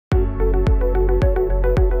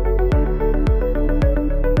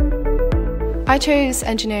I chose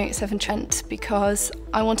engineering at Severn Trent because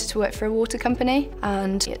I wanted to work for a water company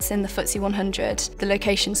and it's in the FTSE 100. The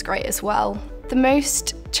location's great as well. The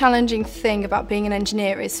most challenging thing about being an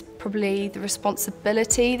engineer is probably the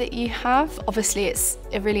responsibility that you have. Obviously it's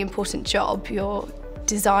a really important job. You're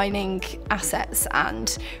designing assets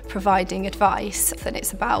and providing advice, and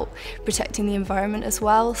it's about protecting the environment as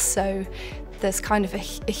well, so there's kind of a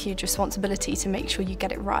huge responsibility to make sure you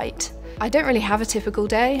get it right. I don't really have a typical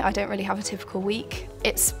day, I don't really have a typical week.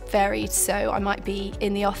 It's varied, so I might be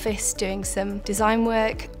in the office doing some design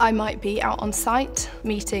work, I might be out on site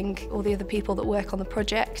meeting all the other people that work on the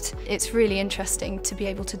project. It's really interesting to be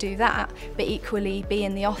able to do that, but equally be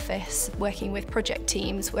in the office working with project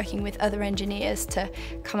teams, working with other engineers to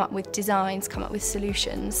come up with designs, come up with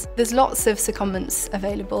solutions. There's lots of secondments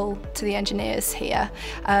available to the engineers here.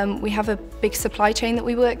 We have a big supply chain that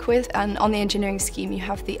we work with, and on the engineering scheme you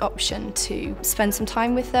have the option to spend some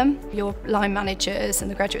time with them. Your line managers and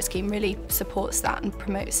the graduate scheme really supports that and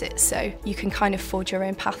promotes it, so you can kind of forge your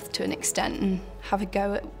own path to an extent and have a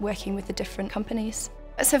go at working with the different companies.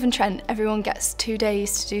 At Severn Trent, everyone gets 2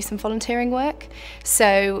 days to do some volunteering work.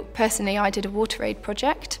 So personally, I did a water aid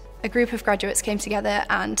project. A group of graduates came together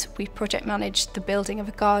and we project managed the building of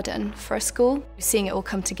a garden for a school. Seeing it all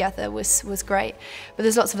come together was great, but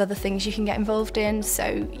there's lots of other things you can get involved in,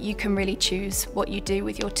 so you can really choose what you do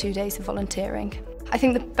with your 2 days of volunteering. I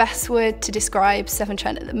think the best word to describe Severn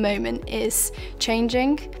Trent at the moment is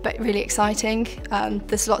changing, but really exciting.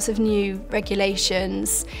 There's lots of new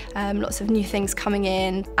regulations, lots of new things coming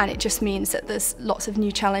in, and it just means that there's lots of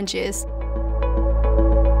new challenges.